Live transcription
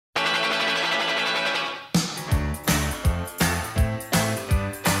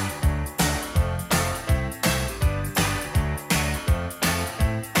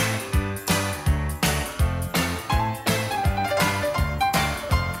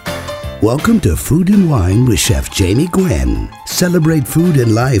Welcome to Food and Wine with Chef Jamie Gwen. Celebrate food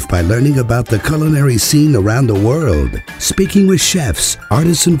and life by learning about the culinary scene around the world. Speaking with chefs,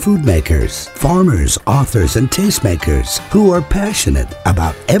 artisan food makers, farmers, authors, and tastemakers who are passionate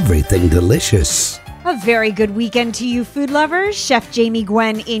about everything delicious. A very good weekend to you, food lovers. Chef Jamie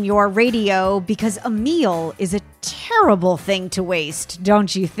Gwen in your radio, because a meal is a terrible thing to waste,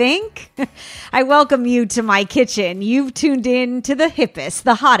 don't you think? I welcome you to my kitchen. You've tuned in to the hippest,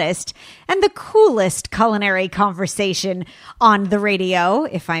 the hottest, and the coolest culinary conversation on the radio,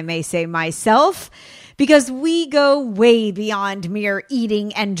 if I may say myself, because we go way beyond mere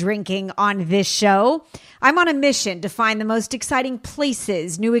eating and drinking on this show. I'm on a mission to find the most exciting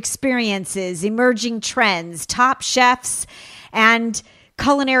places, new experiences, emerging trends, top chefs, and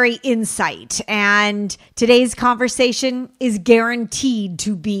culinary insight. And today's conversation is guaranteed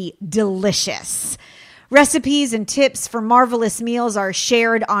to be delicious. Recipes and tips for marvelous meals are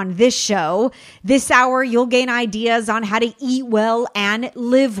shared on this show. This hour, you'll gain ideas on how to eat well and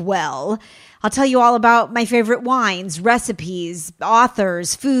live well. I'll tell you all about my favorite wines, recipes,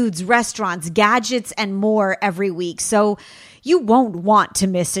 authors, foods, restaurants, gadgets, and more every week. So you won't want to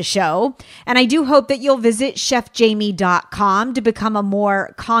miss a show. And I do hope that you'll visit chefjamie.com to become a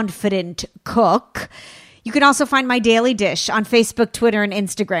more confident cook. You can also find my daily dish on Facebook, Twitter, and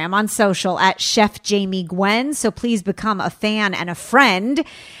Instagram, on social at Chef Jamie Gwen. So please become a fan and a friend.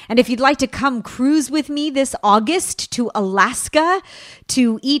 And if you'd like to come cruise with me this August to Alaska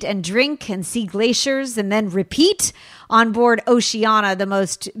to eat and drink and see glaciers and then repeat on board Oceania, the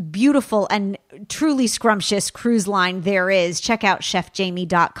most beautiful and truly scrumptious cruise line there is, check out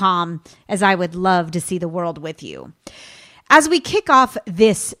chefjamie.com, as I would love to see the world with you. As we kick off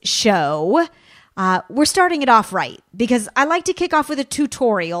this show, we're starting it off right, because I like to kick off with a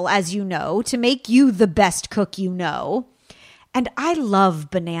tutorial, as you know, to make you the best cook you know. And I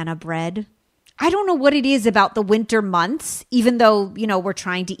love banana bread. I don't know what it is about the winter months, even though, we're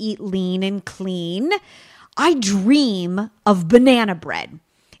trying to eat lean and clean. I dream of banana bread.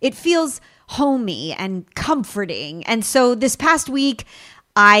 It feels homey and comforting. And so this past week,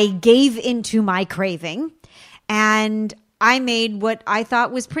 I gave into my craving and I made what I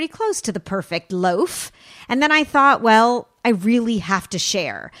thought was pretty close to the perfect loaf. And then I thought, well, I really have to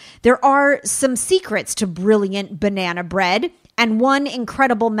share. There are some secrets to brilliant banana bread and one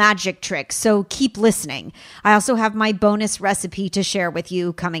incredible magic trick. So keep listening. I also have my bonus recipe to share with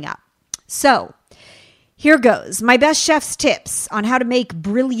you coming up. So here goes. My best chef's tips on how to make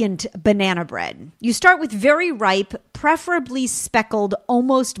brilliant banana bread. You start with very ripe, preferably speckled,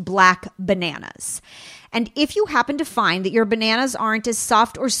 almost black bananas. And if you happen to find that your bananas aren't as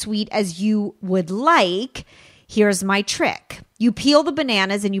soft or sweet as you would like, here's my trick. You peel the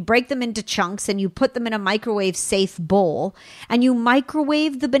bananas and you break them into chunks and you put them in a microwave-safe bowl, and you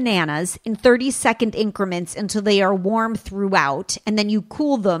microwave the bananas in 30-second increments until they are warm throughout, and then you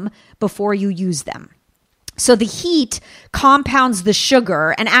cool them before you use them. So the heat compounds the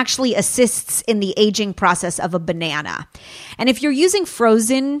sugar and actually assists in the aging process of a banana. And if you're using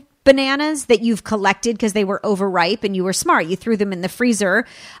frozen bananas that you've collected because they were overripe and you were smart, you threw them in the freezer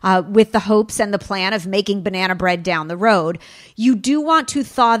with the hopes and the plan of making banana bread down the road, you do want to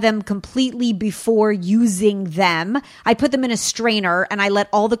thaw them completely before using them. I put them in a strainer and I let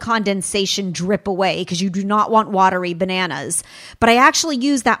all the condensation drip away because you do not want watery bananas. But I actually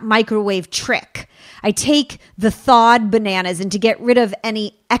use that microwave trick. I take the thawed bananas, and to get rid of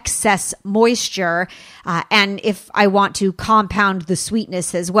any excess moisture, and if I want to compound the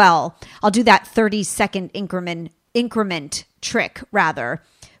sweetness as well, I'll do that 30-second increment trick,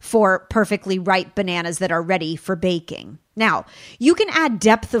 for perfectly ripe bananas that are ready for baking. Now, you can add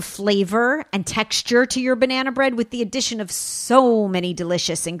depth of flavor and texture to your banana bread with the addition of so many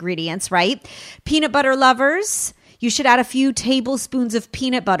delicious ingredients, right? Peanut butter lovers, you should add a few tablespoons of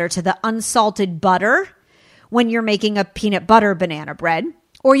peanut butter to the unsalted butter when you're making a peanut butter banana bread.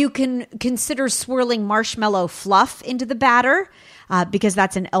 Or you can consider swirling marshmallow fluff into the batter because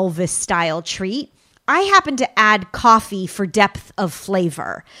that's an Elvis-style treat. I happen to add coffee for depth of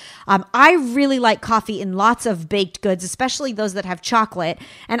flavor. I really like coffee in lots of baked goods, especially those that have chocolate.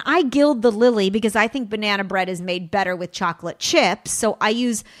 And I gild the lily because I think banana bread is made better with chocolate chips. So I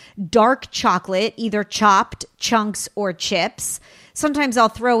use dark chocolate, either chopped, chunks, or chips. Sometimes I'll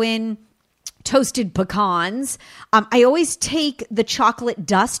throw in toasted pecans. I always take the chocolate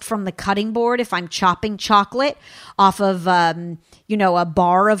dust from the cutting board if I'm chopping chocolate off of, a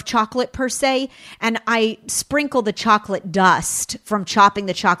bar of chocolate per se, and I sprinkle the chocolate dust from chopping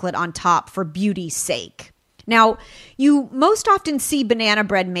the chocolate on top for beauty's sake. Now, you most often see banana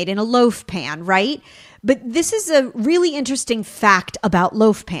bread made in a loaf pan, right? But this is a really interesting fact about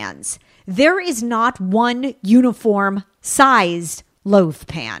loaf pans. there is not one uniform sized loaf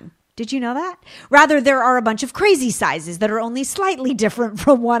pan. Did you know that? Rather, there are a bunch of crazy sizes that are only slightly different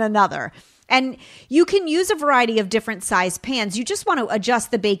from one another. And you can use a variety of different size pans. You just want to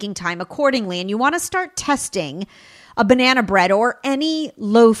adjust the baking time accordingly. And you want to start testing a banana bread or any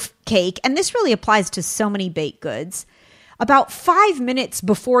loaf cake. And this really applies to so many baked goods. About 5 minutes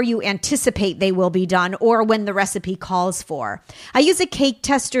before you anticipate they will be done or when the recipe calls for. I use a cake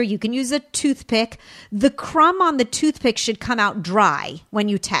tester. You can use a toothpick. The crumb on the toothpick should come out dry when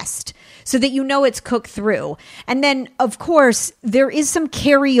you test so that you know it's cooked through. And then, of course, there is some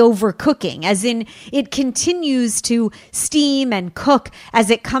carryover cooking, as in it continues to steam and cook as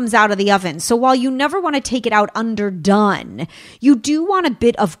it comes out of the oven. So while you never want to take it out underdone, you do want a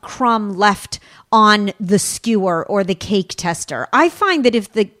bit of crumb left on the skewer or the cake tester. I find that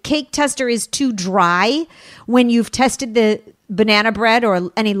if the cake tester is too dry when you've tested the banana bread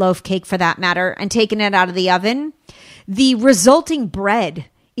or any loaf cake for that matter and taken it out of the oven, the resulting bread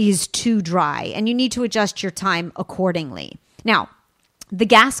is too dry and you need to adjust your time accordingly. Now, the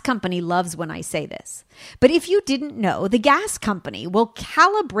gas company loves when I say this, but if you didn't know, the gas company will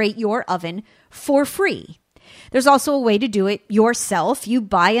calibrate your oven for free. There's also a way to do it yourself. You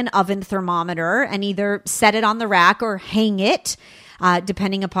buy an oven thermometer and either set it on the rack or hang it,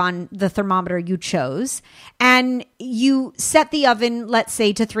 depending upon the thermometer you chose. And you set the oven, let's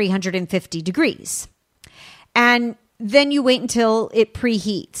say, to 350 degrees. And then you wait until it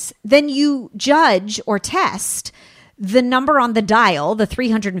preheats. Then you judge or test the number on the dial, the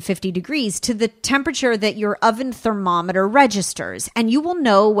 350 degrees, to the temperature that your oven thermometer registers. And you will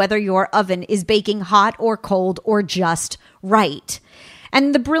know whether your oven is baking hot or cold or just right.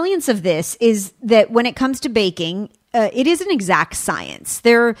 And the brilliance of this is that when it comes to baking, it is an exact science.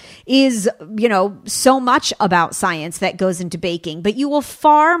 There is, so much about science that goes into baking, but you will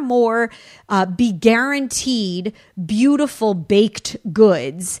far more be guaranteed beautiful baked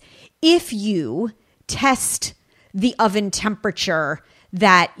goods if you test the oven temperature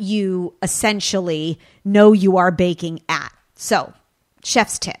that you essentially know you are baking at. So,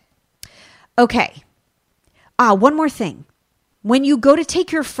 chef's tip. Okay. One more thing. When you go to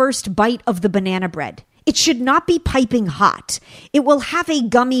take your first bite of the banana bread, it should not be piping hot. It will have a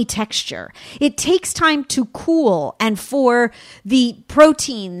gummy texture. It takes time to cool and for the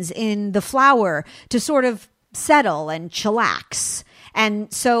proteins in the flour to sort of settle and chillax.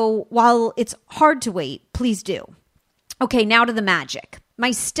 And so while it's hard to wait, please do. Okay, now to the magic.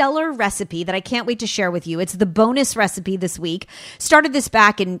 My stellar recipe that I can't wait to share with you. It's the bonus recipe this week. Started this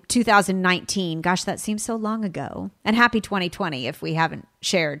back in 2019. Gosh, that seems so long ago. And happy 2020 if we haven't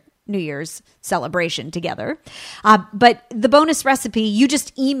shared New Year's celebration together. But the bonus recipe, you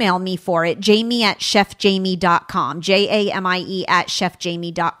just email me for it, jamie@chefjamie.com,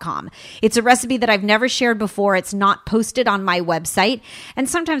 JAMIE@chefjamie.com. It's a recipe that I've never shared before. It's not posted on my website. And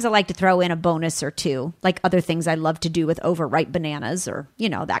sometimes I like to throw in a bonus or two, like other things I love to do with overripe bananas or,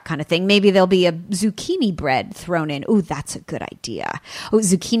 that kind of thing. Maybe there'll be a zucchini bread thrown in. Ooh, that's a good idea. Oh,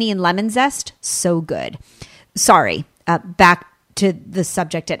 zucchini and lemon zest. So good. Sorry, back to the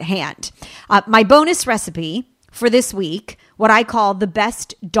subject at hand. My bonus recipe for this week, what I call the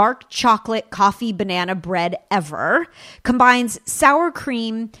best dark chocolate coffee banana bread ever, combines sour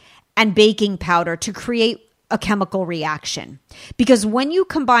cream and baking powder to create a chemical reaction. Because when you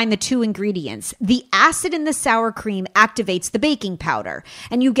combine the two ingredients, the acid in the sour cream activates the baking powder,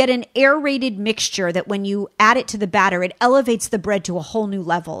 and you get an aerated mixture that when you add it to the batter, it elevates the bread to a whole new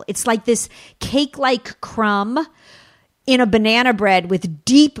level. It's like this cake-like crumb in a banana bread with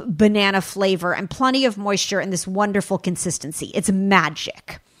deep banana flavor and plenty of moisture and this wonderful consistency. It's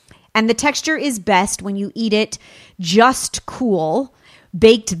magic. And the texture is best when you eat it just cool,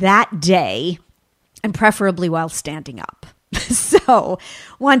 baked that day, and preferably while standing up. So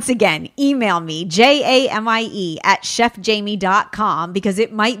once again, email me, JAMIE@chefjamie.com, because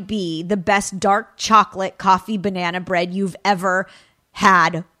it might be the best dark chocolate coffee banana bread you've ever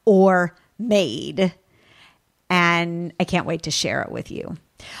had or made. And I can't wait to share it with you.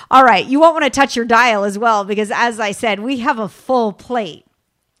 All right. You won't want to touch your dial as well, because as I said, we have a full plate.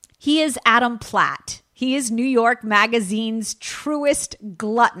 He is Adam Platt. He is New York Magazine's truest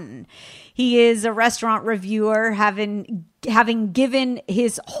glutton. He is a restaurant reviewer, having given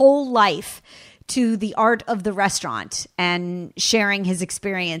his whole life to the art of the restaurant and sharing his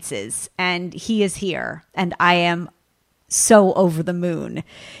experiences. And he is here, and I am so over the moon.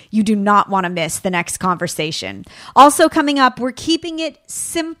 You do not want to miss the next conversation. Also coming up, we're keeping it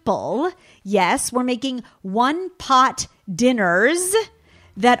simple. Yes, we're making one pot dinners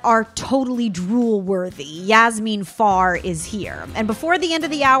that are totally drool-worthy. Yasmin Farr is here. And before the end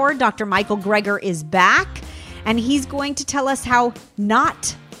of the hour, Dr. Michael Greger is back, and he's going to tell us how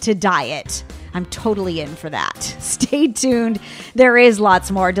not to diet. I'm totally in for that. Stay tuned. There is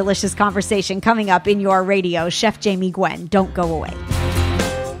lots more delicious conversation coming up in your radio. Chef Jamie Gwen, don't go away.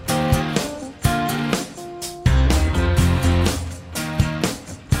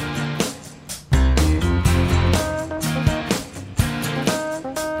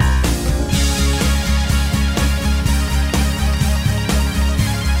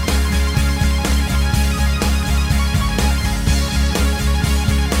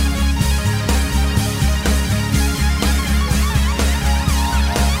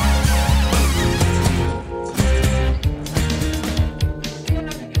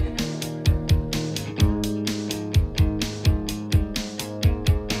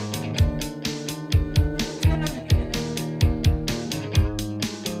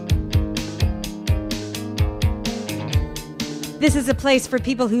 This is a place for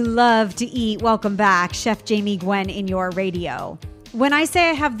people who love to eat. Welcome back. Chef Jamie Gwen in your radio. When I say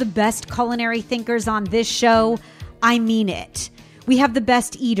I have the best culinary thinkers on this show, I mean it. We have the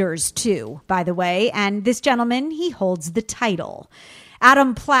best eaters too, by the way, and this gentleman, he holds the title.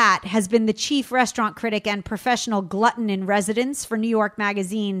 Adam Platt has been the chief restaurant critic and professional glutton in residence for New York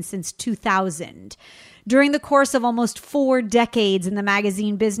Magazine since 2000. During the course of almost 4 decades in the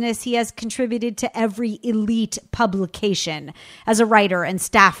magazine business, he has contributed to every elite publication as a writer and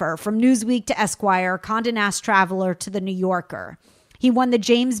staffer, from Newsweek to Esquire, Condé Nast Traveler to The New Yorker. He won the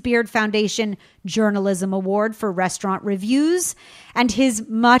James Beard Foundation Journalism Award for Restaurant Reviews, and his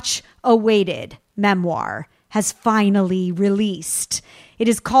much-awaited memoir has finally released. It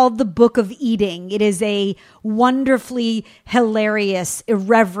is called The Book of Eating. It is a wonderfully hilarious,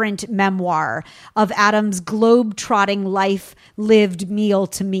 irreverent memoir of Adam's globe-trotting life lived meal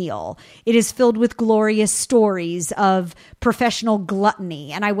to meal. It is filled with glorious stories of professional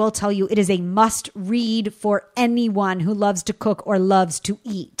gluttony. And I will tell you, it is a must-read for anyone who loves to cook or loves to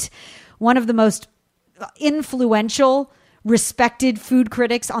eat. One of the most influential, respected food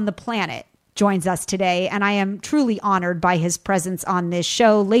critics on the planet joins us today, and I am truly honored by his presence on this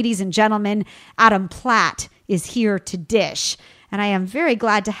show. Ladies and gentlemen, Adam Platt is here to dish, and I am very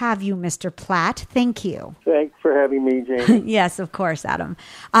glad to have you, Mr. Platt. Thank you. Thanks for having me, Jamie. Yes, of course, Adam.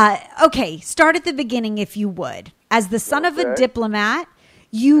 Okay, start at the beginning, if you would. As the son of a diplomat,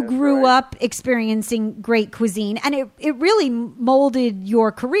 you grew up experiencing great cuisine, and it really molded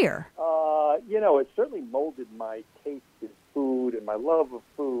your career. It certainly molded my taste in food and my love of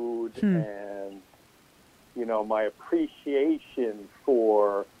food and, my appreciation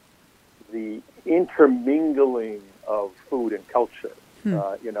for the intermingling of food and culture. When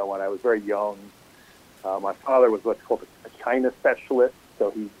I was very young, my father was what's called a China specialist,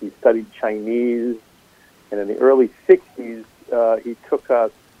 so he studied Chinese, and in the early 60s, he took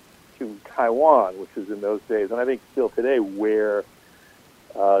us to Taiwan, which was in those days, and I think still today, where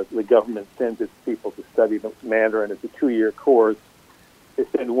the government sends its people to study the Mandarin. It's a 2-year course. They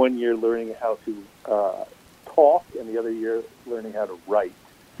spend 1 year learning how to talk, and the other year learning how to write.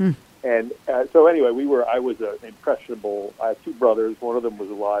 And so anyway, I was an impressionable. I have 2 brothers. One of them was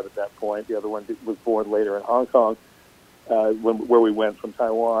alive at that point. The other one was born later in Hong Kong, where we went from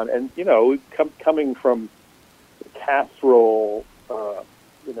Taiwan. And coming from the casserole,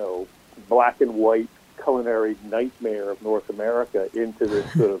 black and white culinary nightmare of North America into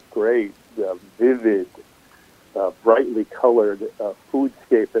this sort of great, vivid, brightly colored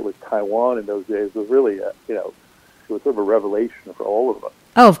foodscape that was Taiwan in those days was really, it was sort of a revelation for all of us.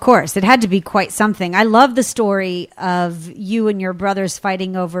 Oh, of course. It had to be quite something. I love the story of you and your brothers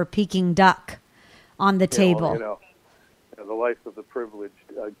fighting over Peking duck on the table. The life of the privileged,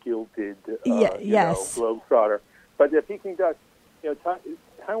 gilded, yes. globetrotter. But the Peking duck,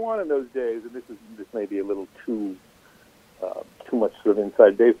 Taiwan in those days, and this may be a little too much sort of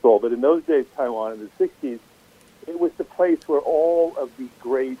inside baseball, but in those days, Taiwan in the 60s, it was the place where all of the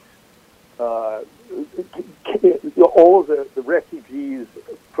great, all of the refugees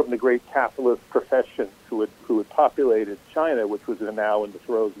from the great capitalist professions who had populated China, which was now in the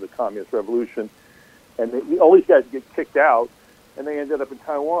throes of the Communist Revolution, and all these guys get kicked out, and they ended up in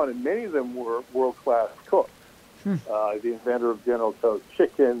Taiwan, and many of them were world-class cooks. The inventor of General Tso's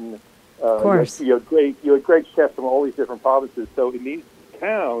chicken. Of course. You had great chefs from all these different provinces. So in these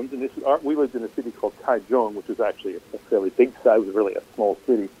towns, and we lived in a city called Taichung, which was actually a fairly big size. It was really a small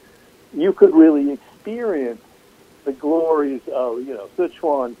city. You could really experience the glories of,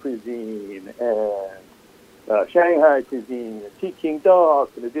 Sichuan cuisine and Shanghai cuisine, and Peking duck,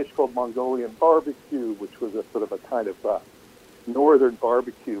 and a dish called Mongolian barbecue, which was a sort of a kind of northern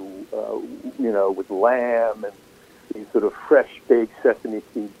barbecue, with lamb and these sort of fresh baked sesame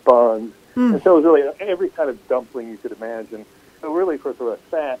seed buns. And so it was really every kind of dumpling you could imagine. So really, for sort of a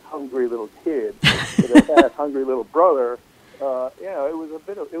fat, hungry little kid with a fat, hungry little brother, it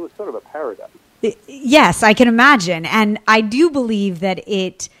was sort of a paradise. Yes, I can imagine. And I do believe that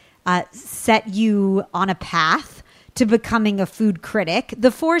it set you on a path to becoming a food critic.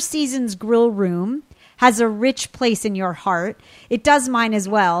 The Four Seasons Grill Room has a rich place in your heart. It does mine as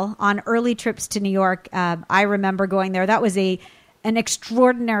well. On early trips to New York, I remember going there. That was an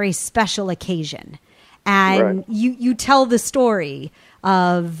extraordinary special occasion. And Right. you tell the story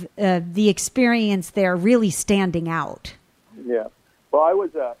of the experience there really standing out. Yeah. Well, I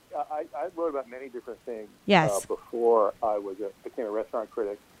wrote about many different things Yes. before I became a restaurant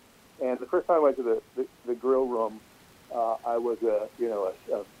critic. And the first time I went to the grill room, I was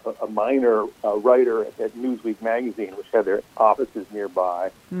a minor writer at Newsweek magazine, which had their offices nearby.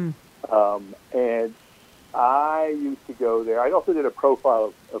 And I used to go there. I also did a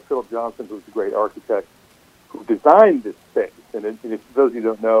profile of Philip Johnson, who's a great architect who designed this space. And if those of you who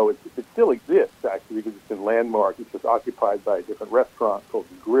don't know, it still exists, actually, because it's in Landmark. It's just occupied by a different restaurant called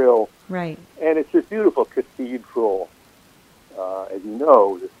The Grill. Right. And it's this beautiful cathedral, as you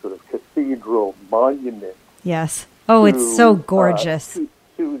know, this sort of cathedral monument. Yes. Oh, it's so gorgeous.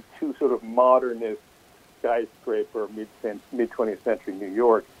 To sort of modernist skyscraper, mid-20th century New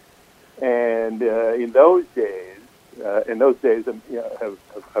York. And in those days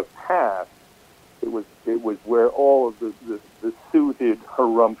have passed. It was where all of the suited,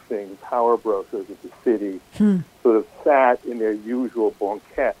 harumphing power brokers of the city sort of sat in their usual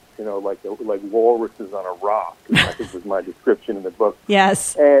banquettes, like walruses on a rock. I think was my description in the book.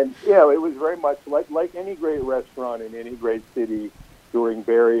 Yes. And it was very much like any great restaurant in any great city during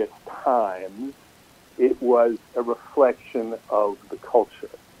various times. It was a reflection of the culture.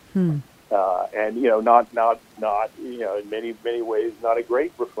 And not in many ways not a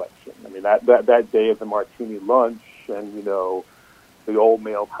great reflection. I mean that day of the martini lunch and the old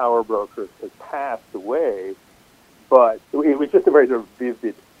male power brokers has passed away, but it was just a very sort of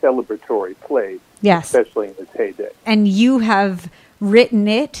vivid celebratory place. Yes. Especially in its heyday. And you have written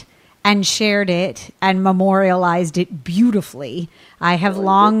it and shared it and memorialized it beautifully. I have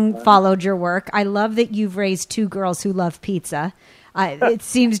long followed your work. I love that you've raised two girls who love pizza. It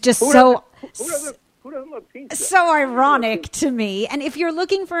seems just Who doesn't love pizza? so ironic to me. And if you're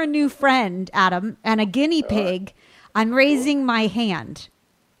looking for a new friend, Adam, and a guinea pig, I'm raising my hand.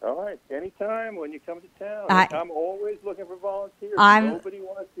 All right. Anytime when you come to town. I'm always looking for volunteers. Nobody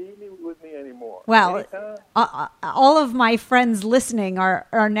wants to eat with me anymore. Well, all of my friends listening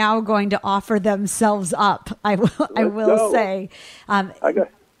are now going to offer themselves up. I will say. I got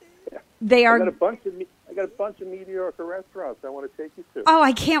a bunch of mediocre restaurants I want to take you to. Oh,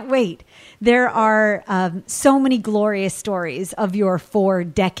 I can't wait. There are so many glorious stories of your 4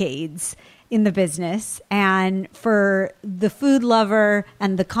 decades in the business. And for the food lover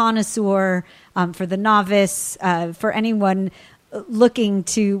and the connoisseur, for the novice, for anyone looking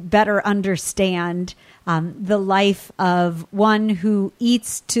to better understand the life of one who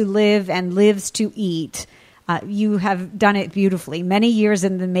eats to live and lives to eat, you have done it beautifully. Many years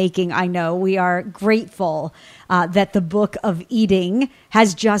in the making, I know. We are grateful that the Book of Eating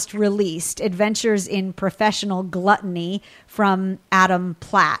has just released, Adventures in Professional Gluttony from Adam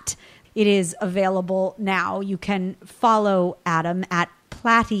Platt. It is available now. You can follow Adam at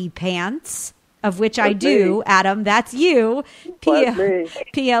Platty Pants, of which I do. Me. Adam, that's you.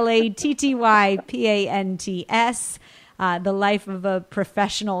 PLATTYPANTS. The life of a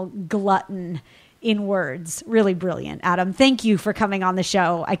professional glutton. In words. Really brilliant. Adam, thank you for coming on the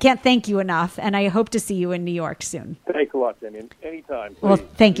show. I can't thank you enough, and I hope to see you in New York soon. Thanks a lot, Jamie. Anytime, please. Well,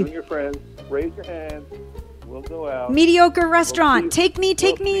 thank you. You and your friends, raise your hands. We'll go out. Mediocre restaurant. Take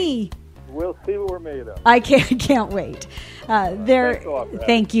me. We'll see what we're made of. I can't wait.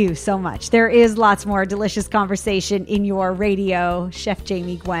 Thank you so much. There is lots more delicious conversation in your radio. Chef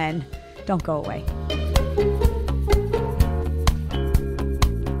Jamie Gwen. Don't go away.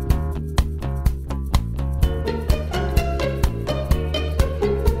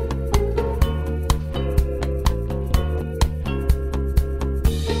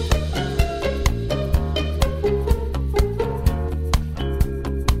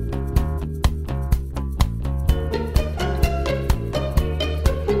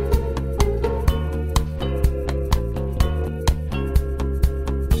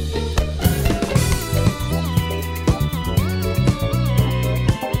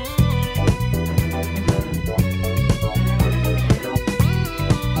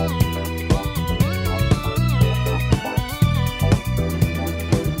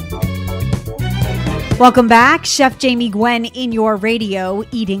 Welcome back. Chef Jamie Gwen in your radio,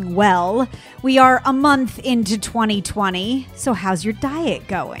 Eating Well. We are a month into 2020, so how's your diet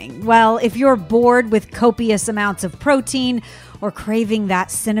going? Well, if you're bored with copious amounts of protein or craving that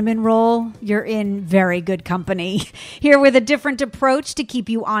cinnamon roll, you're in very good company. Here with a different approach to keep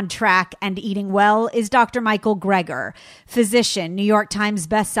you on track and eating well is Dr. Michael Greger, physician, New York Times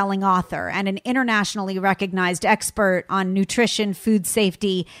bestselling author, and an internationally recognized expert on nutrition, food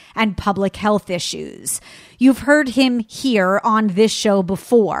safety, and public health issues. You've heard him here on this show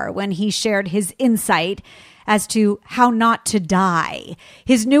before when he shared his insight as to how not to die.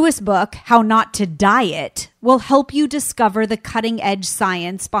 His newest book, How Not to Diet, will help you discover the cutting-edge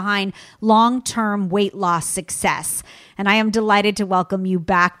science behind long-term weight loss success. And I am delighted to welcome you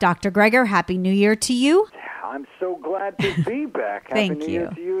back, Dr. Greger. Happy New Year to you. I'm so glad to be back. Happy Thank New you. Year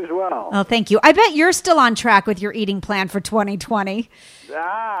to you as well. Oh, thank you. I bet you're still on track with your eating plan for 2020.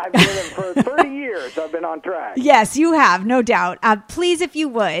 I've been it for 30 years. I've been on track. Yes, you have, no doubt. Please, if you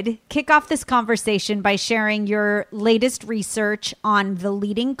would, kick off this conversation by sharing your latest research on the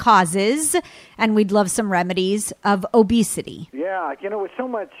leading causes, and we'd love some remedies, of obesity. Yeah, with so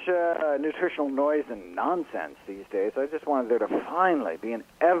much nutritional noise and nonsense these days, I just wanted there to finally be an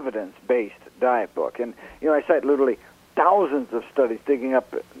evidence-based diet book. And, I cite literally thousands of studies digging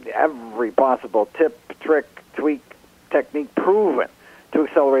up every possible tip, trick, tweak, technique proven to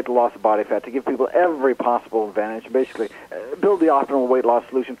accelerate the loss of body fat, to give people every possible advantage, basically build the optimal weight loss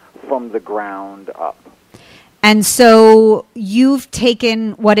solution from the ground up. And so you've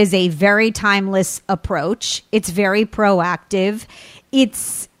taken what is a very timeless approach. It's very proactive.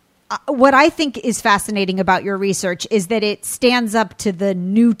 It's what I think is fascinating about your research is that it stands up to the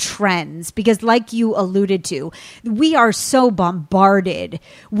new trends because, like you alluded to, we are so bombarded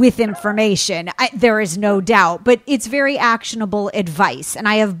with information. There is no doubt, but it's very actionable advice. And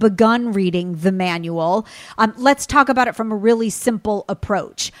I have begun reading the manual. Let's talk about it from a really simple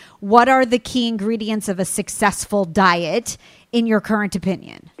approach. What are the key ingredients of a successful diet, in your current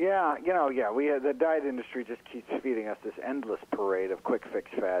opinion? The diet industry just keeps feeding us this endless parade of quick fix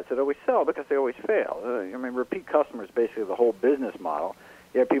fads that always sell because they always fail. Repeat customers basically the whole business model.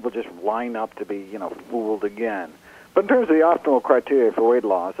 Yet people just line up to be, fooled again. But in terms of the optimal criteria for weight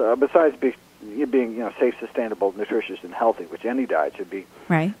loss, besides being safe, sustainable, nutritious, and healthy, which any diet should be,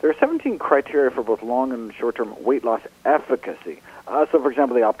 right, there are 17 criteria for both long and short-term weight loss efficacy. So, for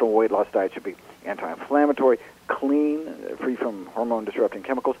example, the optimal weight loss diet should be anti-inflammatory, clean, free from hormone-disrupting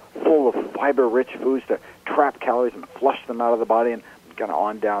chemicals, full of fiber-rich foods to trap calories and flush them out of the body, and kind of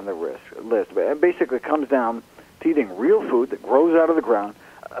on down the list. But it basically comes down to eating real food that grows out of the ground,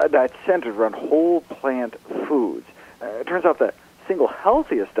 a diet centered around whole plant foods. It turns out the single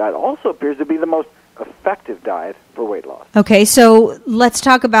healthiest diet also appears to be the most effective diet for weight loss. Okay, so let's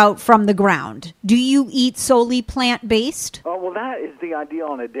talk about from the ground. Do you eat solely plant-based? Oh, well, that is the ideal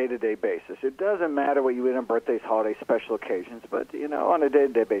on a day-to-day basis. It doesn't matter what you eat on birthdays, holidays, special occasions, but, on a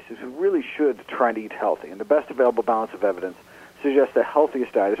day-to-day basis, we really should try to eat healthy. And the best available balance of evidence suggests the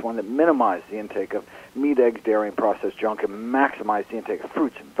healthiest diet is one that minimizes the intake of meat, eggs, dairy, and processed junk, and maximizes the intake of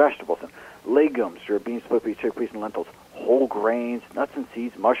fruits and vegetables and legumes, or beans, split peas, chickpeas, and lentils, whole grains, nuts and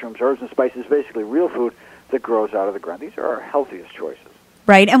seeds, mushrooms, herbs and spices, basically real food that grows out of the ground. These are our healthiest choices.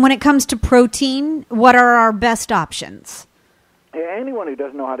 Right. And when it comes to protein, what are our best options? Anyone who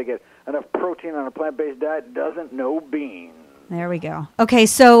doesn't know how to get enough protein on a plant-based diet doesn't know beans. There we go. Okay,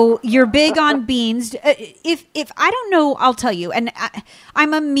 so you're big on beans. If I don't know, I'll tell you. And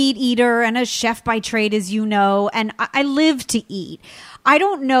I'm a meat eater and a chef by trade, as you know, and I live to eat. I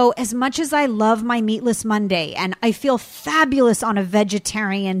don't know, as much as I love my Meatless Monday and I feel fabulous on a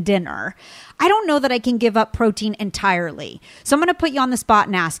vegetarian dinner, I don't know that I can give up protein entirely. So I'm going to put you on the spot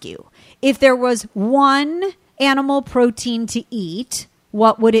and ask you, if there was one animal protein to eat,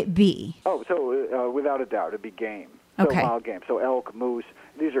 what would it be? Oh, so without a doubt, it'd be game. So Okay. Wild game. So elk, moose,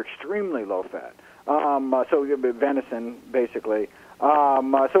 these are extremely low fat. So venison, basically.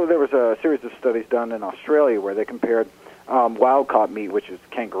 So there was a series of studies done in Australia where they compared wild-caught meat, which is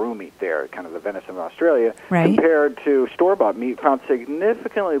kangaroo meat there, kind of the venison of Australia, Right. compared to store-bought meat, found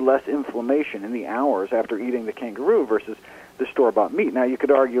significantly less inflammation in the hours after eating the kangaroo versus the store-bought meat. Now, you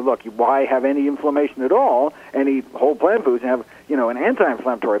could argue, look, why have any inflammation at all and eat whole plant foods and have, an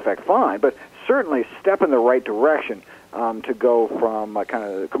anti-inflammatory effect? Fine, but certainly a step in the right direction to go from kind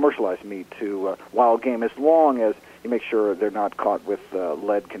of commercialized meat to wild game, as long as you make sure they're not caught with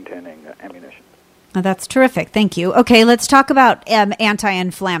lead-containing ammunition. Oh, that's terrific. Thank you. Okay, let's talk about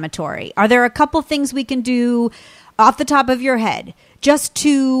anti-inflammatory. Are there a couple things we can do off the top of your head just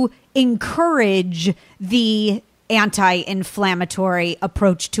to encourage the anti-inflammatory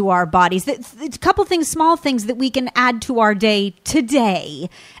approach to our bodies. It's a couple things, small things that we can add to our day today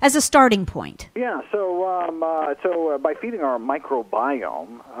as a starting point. Yeah, so by feeding our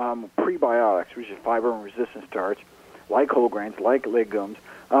microbiome prebiotics, which is fiber and resistant starch, like whole grains, like legumes,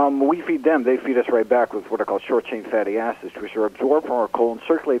 we feed them. They feed us right back with what are called short-chain fatty acids, which are absorbed from our colon,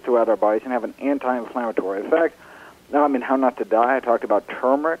 circulate throughout our bodies, and have an anti-inflammatory effect. Now, how not to die. I talked about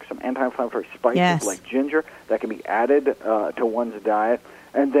turmeric, some anti-inflammatory spices like ginger that can be added to one's diet.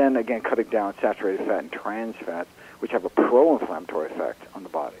 And then, again, cutting down saturated fat and trans fats, which have a pro-inflammatory effect on the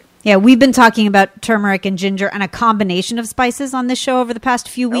body. Yeah, we've been talking about turmeric and ginger and a combination of spices on this show over the past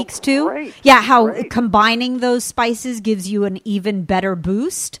few weeks, too. Great. Yeah, how combining those spices gives you an even better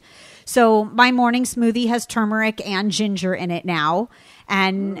boost. So my morning smoothie has turmeric and ginger in it now.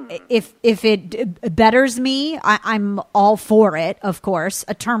 And if it betters me, I'm all for it, of course.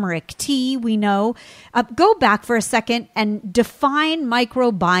 A turmeric tea, we know. Go back for a second and define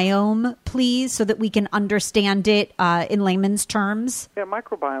microbiome, please, so that we can understand it in layman's terms. Yeah,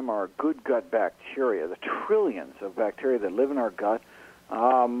 microbiome are good gut bacteria, the trillions of bacteria that live in our gut.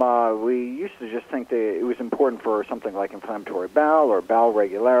 We used to just think that it was important for something like inflammatory bowel or bowel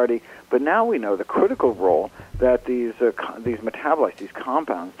regularity, but now we know the critical role that these metabolites, these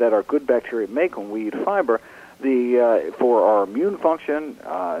compounds that our good bacteria make when we eat fiber, for our immune function,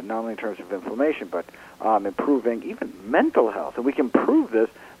 not only in terms of inflammation, but improving even mental health. And we can prove this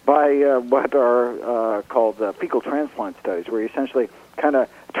by what are called fecal transplant studies, where you essentially kind of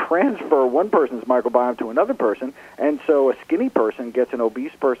transfer one person's microbiome to another person, and so a skinny person gets an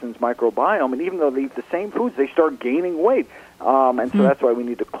obese person's microbiome, and even though they eat the same foods, they start gaining weight. And so that's why we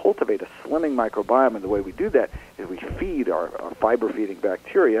need to cultivate a slimming microbiome, and the way we do that is we feed our fiber-feeding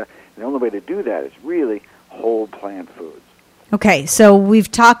bacteria, and the only way to do that is really whole plant foods. Okay, so we've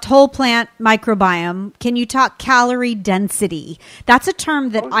talked whole plant microbiome. Can you talk calorie density? That's a term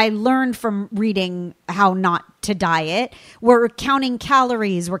that I learned from reading How Not to Diet. We're counting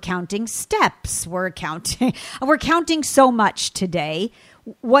calories, we're counting steps, we're counting so much today.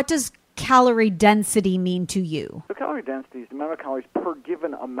 What does calorie density mean to you? So calorie density is the amount of calories per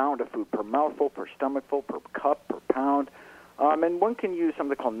given amount of food, per mouthful, per stomachful, per cup, per pound. And one can use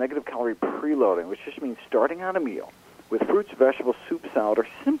something called negative calorie preloading, which just means starting out a meal with fruits, vegetables, soup, salad, or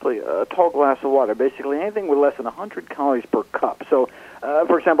simply a tall glass of water, basically anything with less than 100 calories per cup. So,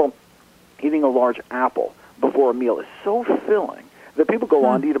 for example, eating a large apple before a meal is so filling that people go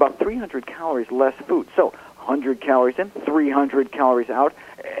on to eat about 300 calories less food. So 100 calories in, 300 calories out.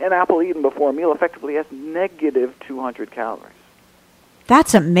 An apple eaten before a meal effectively has negative 200 calories.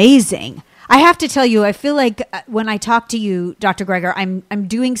 That's amazing. I have to tell you, I feel like when I talk to you, Dr. Greger, I'm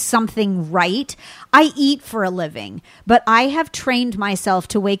doing something right. I eat for a living, but I have trained myself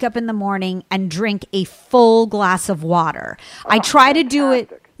to wake up in the morning and drink a full glass of water. I try to do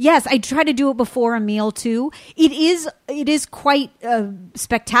it. Yes, I try to do it before a meal too. It is quite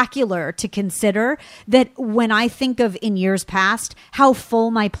spectacular to consider that when I think of in years past how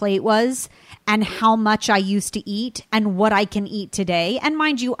full my plate was and how much I used to eat and what I can eat today. And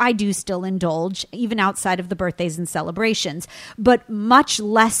mind you, I do still indulge even outside of the birthdays and celebrations, but much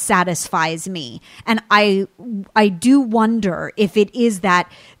less satisfies me. And I do wonder if it is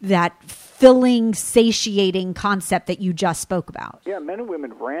that filling, satiating concept that you just spoke about. Yeah, men and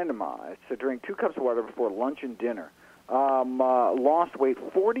women randomized to drink 2 cups of water before lunch and dinner lost weight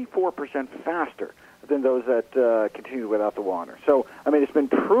 44% faster than those that continued without the water. So, it's been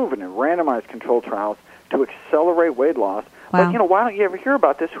proven in randomized controlled trials to accelerate weight loss. Wow. But, why don't you ever hear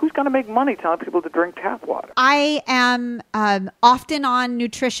about this? Who's going to make money telling people to drink tap water? I am often on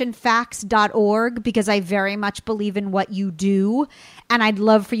nutritionfacts.org because I very much believe in what you do, and I'd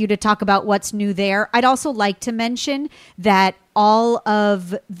love for you to talk about what's new there. I'd also like to mention that all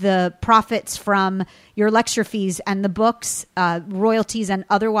of the profits from your lecture fees and the books, royalties and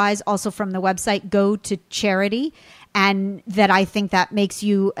otherwise, also from the website, go to charity. And that I think that makes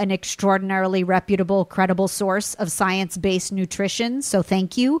you an extraordinarily reputable, credible source of science-based nutrition. So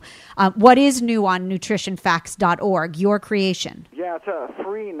thank you. What is new on nutritionfacts.org, your creation? Yeah, it's a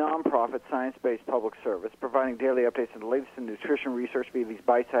free, nonprofit, science-based public service providing daily updates on the latest in nutrition research via these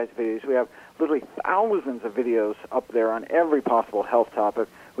bite-sized videos. We have literally thousands of videos up there on every possible health topic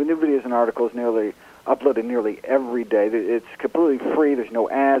with new videos and articles uploaded nearly every day. It's completely free. There's no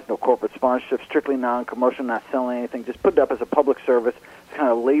ads, no corporate sponsorship, strictly non-commercial, not selling anything. Just put it up as a public service. It's kind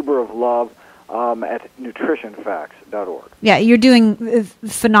of labor of love. at nutritionfacts.org. Yeah, you're doing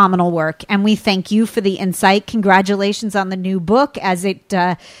phenomenal work, and we thank you for the insight. Congratulations on the new book as it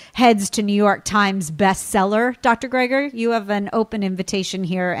heads to New York Times bestseller. Dr. Greger, you have an open invitation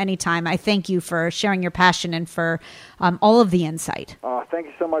here anytime. I thank you for sharing your passion and for all of the insight. Thank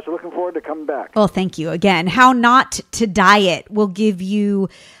you so much. Looking forward to coming back. Well, thank you again. How Not to Diet will give you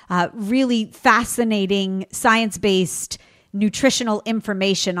really fascinating science-based nutritional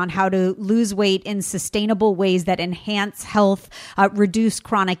information on how to lose weight in sustainable ways that enhance health, reduce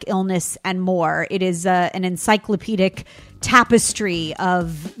chronic illness, and more. It is an encyclopedic tapestry of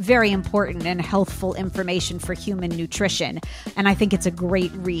very important and healthful information for human nutrition. And I think it's a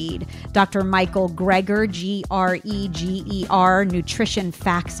great read. Dr. Michael Greger, Greger,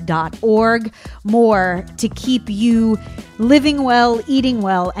 nutritionfacts.org. More to keep you living well, eating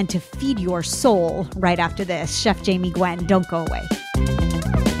well, and to feed your soul right after this. Chef Jamie Gwen, don't go away.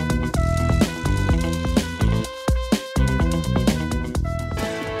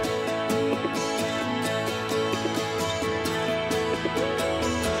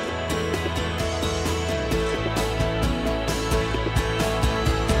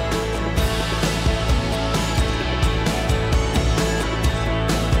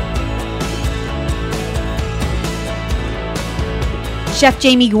 Chef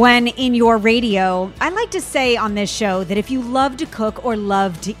Jamie Gwen in your radio. I like to say on this show that if you love to cook or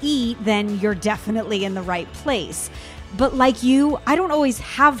love to eat, then you're definitely in the right place. But like you, I don't always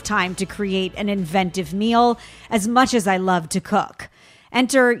have time to create an inventive meal as much as I love to cook.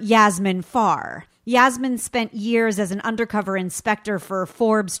 Enter Yasmin Farr. Yasmin spent years as an undercover inspector for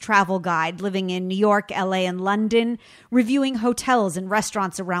Forbes Travel Guide, living in New York, LA, and London, reviewing hotels and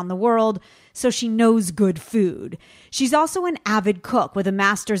restaurants around the world, so she knows good food. She's also an avid cook with a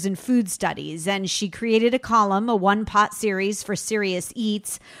master's in food studies, and she created a column, a one-pot series for Serious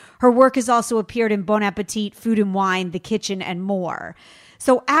Eats. Her work has also appeared in Bon Appetit, Food and Wine, The Kitchen, and more.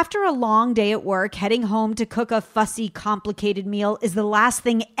 So after a long day at work, heading home to cook a fussy, complicated meal is the last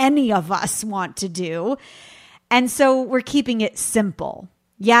thing any of us want to do. And so we're keeping it simple.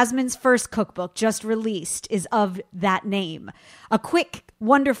 Yasmin's first cookbook, just released, is of that name. A quick,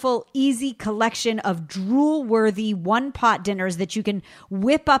 wonderful, easy collection of drool-worthy one-pot dinners that you can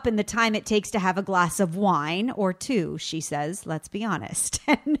whip up in the time it takes to have a glass of wine, or two, she says, let's be honest.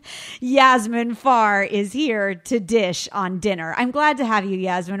 And Yasmin Farr is here to dish on dinner. I'm glad to have you,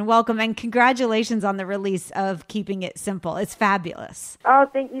 Yasmin. Welcome, and congratulations on the release of Keeping It Simple. It's fabulous. Oh,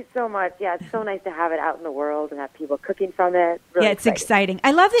 thank you so much. Yeah, it's so nice to have it out in the world and have people cooking from it. Really yeah, it's exciting.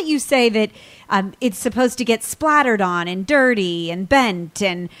 I love that you say that it's supposed to get splattered on and dirty and bent,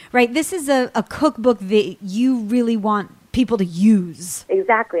 and right. This is a cookbook that you really want people to use.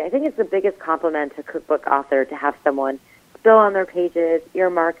 Exactly. I think it's the biggest compliment to a cookbook author to have someone spill on their pages,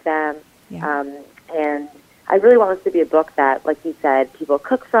 earmark them, and I really want this to be a book that, like you said, people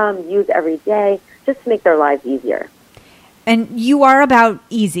cook from, use every day, just to make their lives easier. And you are about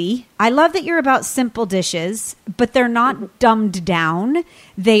easy. I love that you're about simple dishes, but they're not dumbed down.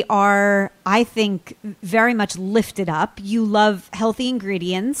 They are, I think, very much lifted up. You love healthy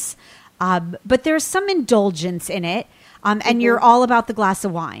ingredients, but there's some indulgence in it. And you're all about the glass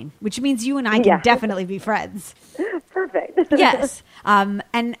of wine, which means you and I can definitely be friends. Perfect. Yes.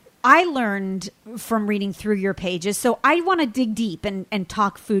 And I learned from reading through your pages, so I want to dig deep and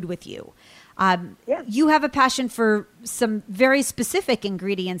talk food with you. You have a passion for some very specific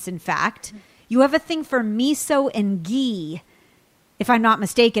ingredients, in fact. You have a thing for miso and ghee, if I'm not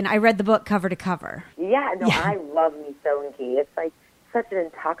mistaken. I read the book cover to cover. I love miso and ghee. It's like such an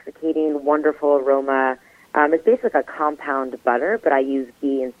intoxicating, wonderful aroma. It's basically a compound butter, but I use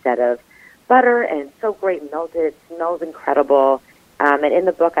ghee instead of butter, and it's so great melted. It smells incredible. And in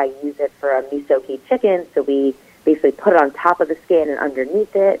the book, I use it for a miso ghee chicken, so we basically put it on top of the skin and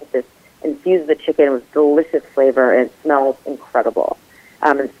underneath it. It's just infuse the chicken with delicious flavor, and it smells incredible.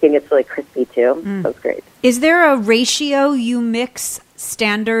 And the skin gets really crispy, too. So it's great. Is there a ratio you mix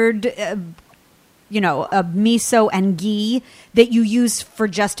standard, miso and ghee that you use for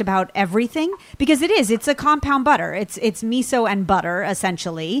just about everything? Because it's a compound butter. It's miso and butter,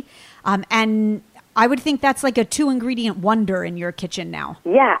 essentially. And I would think that's like a 2-ingredient wonder in your kitchen now.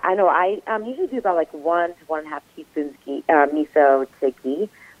 Yeah, I know. I usually do about 1 to 1.5 teaspoons miso to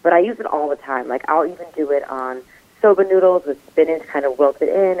ghee. But I use it all the time. Like, I'll even do it on soba noodles with spinach kind of wilted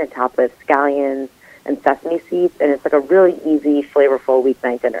in and topped with scallions and sesame seeds. And it's like a really easy, flavorful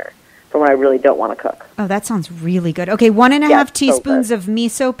weeknight dinner for when I really don't want to cook. Oh, that sounds really good. Okay, 1.5 teaspoons of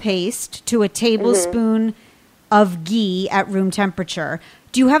miso paste to a tablespoon of ghee at room temperature.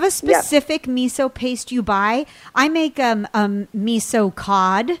 Do you have a specific miso paste you buy? I make miso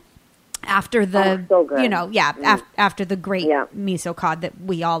cod. after the, so good. after the great miso cod that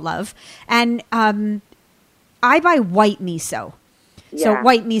we all love. And I buy white miso. So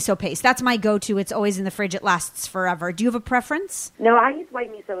white miso paste. That's my go-to. It's always in the fridge. It lasts forever. Do you have a preference? No, I use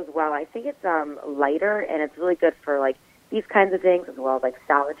white miso as well. I think it's lighter, and it's really good for like these kinds of things as well as like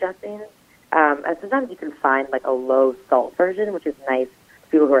salad dressings. And sometimes you can find like a low salt version, which is nice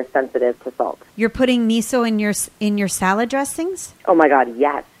for people who are sensitive to salt. You're putting miso in your salad dressings? Oh my God,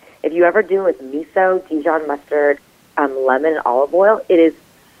 yes. If you ever do it with miso, Dijon mustard, lemon, and olive oil, it is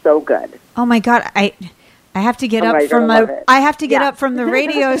so good. Oh my God, I have to get up from up from the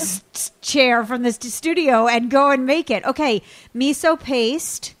radio chair from the studio and go and make it. Okay, miso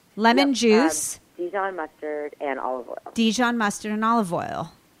paste, lemon juice, Dijon mustard, and olive oil. Dijon mustard and olive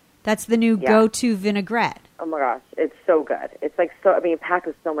oil. That's the new go-to vinaigrette. Oh my gosh, it's so good. It's like it packs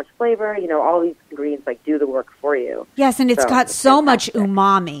with so much flavor. You know, all these ingredients like do the work for you. Yes, and it's got so much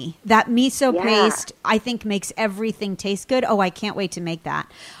umami. That miso paste, I think, makes everything taste good. Oh, I can't wait to make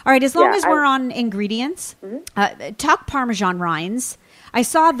that. All right, as long as we're on ingredients, talk Parmesan rinds. I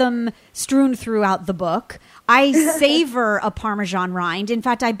saw them strewn throughout the book. I savor a Parmesan rind. In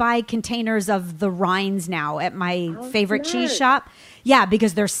fact, I buy containers of the rinds now at my favorite cheese shop. Yeah,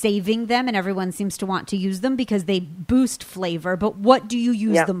 because they're saving them and everyone seems to want to use them because they boost flavor. But what do you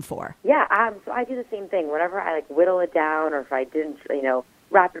use them for? Yeah, so I do the same thing. Whenever I like whittle it down or if I didn't,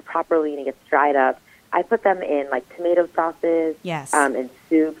 wrap it properly and it gets dried up, I put them in like tomato sauces, in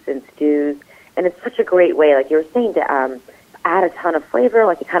soups and stews. And it's such a great way, like you were saying, to add a ton of flavor.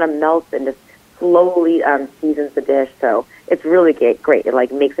 Like it kind of melts and just slowly seasons the dish. So it's really great. It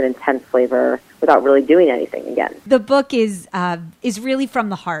like makes an intense flavor without really doing anything again. The book is really from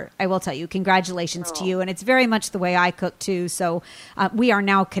the heart, I will tell you. Congratulations to you. And it's very much the way I cook too. So we are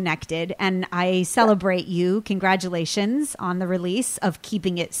now connected and I celebrate you. Congratulations on the release of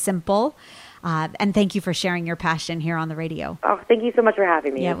Keeping It Simple. And thank you for sharing your passion here on the radio. Oh, thank you so much for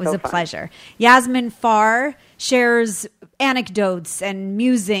having me. Yeah, it was a pleasure. Yasmin Farr shares anecdotes and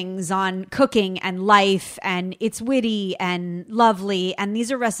musings on cooking and life, and it's witty and lovely. And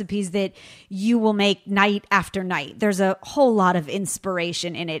these are recipes that you will make night after night. There's a whole lot of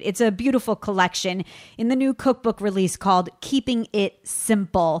inspiration in it. It's a beautiful collection in the new cookbook release called Keeping It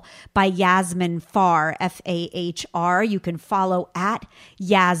Simple by Yasmin Farr, F-A-H-R. You can follow at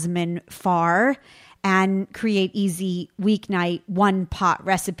Yasmin Farr and create easy weeknight one-pot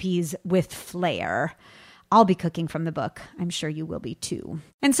recipes with flair. I'll be cooking from the book. I'm sure you will be too.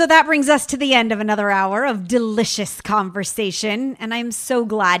 And so that brings us to the end of another hour of delicious conversation. And I'm so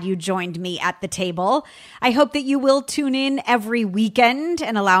glad you joined me at the table. I hope that you will tune in every weekend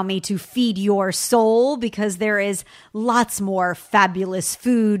and allow me to feed your soul because there is lots more fabulous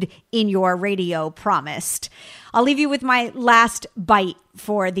food in your radio promised. I'll leave you with my last bite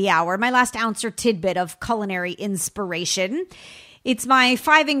for the hour, my last ounce or tidbit of culinary inspiration. It's my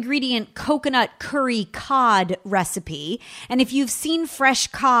 5-ingredient coconut curry cod recipe. And if you've seen fresh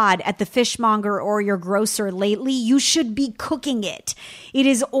cod at the fishmonger or your grocer lately, you should be cooking it. It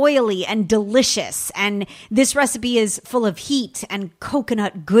is oily and delicious. And this recipe is full of heat and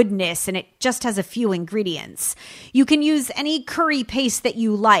coconut goodness, and it just has a few ingredients. You can use any curry paste that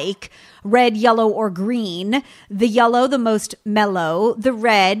you like, red, yellow, or green. The yellow, the most mellow. The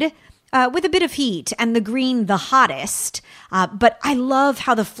red, with a bit of heat, and the green, the hottest. But I love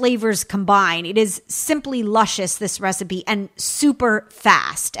how the flavors combine. It is simply luscious, this recipe, and super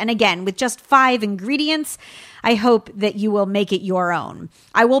fast. And again, with just 5 ingredients, I hope that you will make it your own.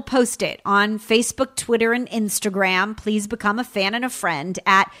 I will post it on Facebook, Twitter, and Instagram. Please become a fan and a friend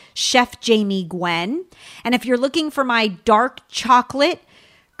at Chef Jamie Gwen. And if you're looking for my dark chocolate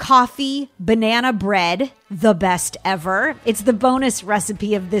coffee banana bread, the best ever. It's the bonus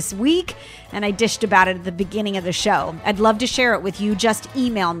recipe of this week, and I dished about it at the beginning of the show. I'd love to share it with you. Just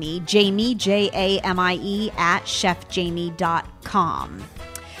email me, Jamie, Jamie, at chefjamie.com.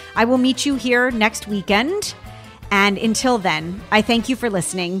 I will meet you here next weekend, and until then, I thank you for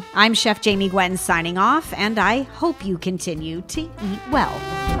listening. I'm Chef Jamie Gwen signing off, and I hope you continue to eat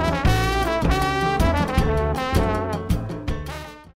well.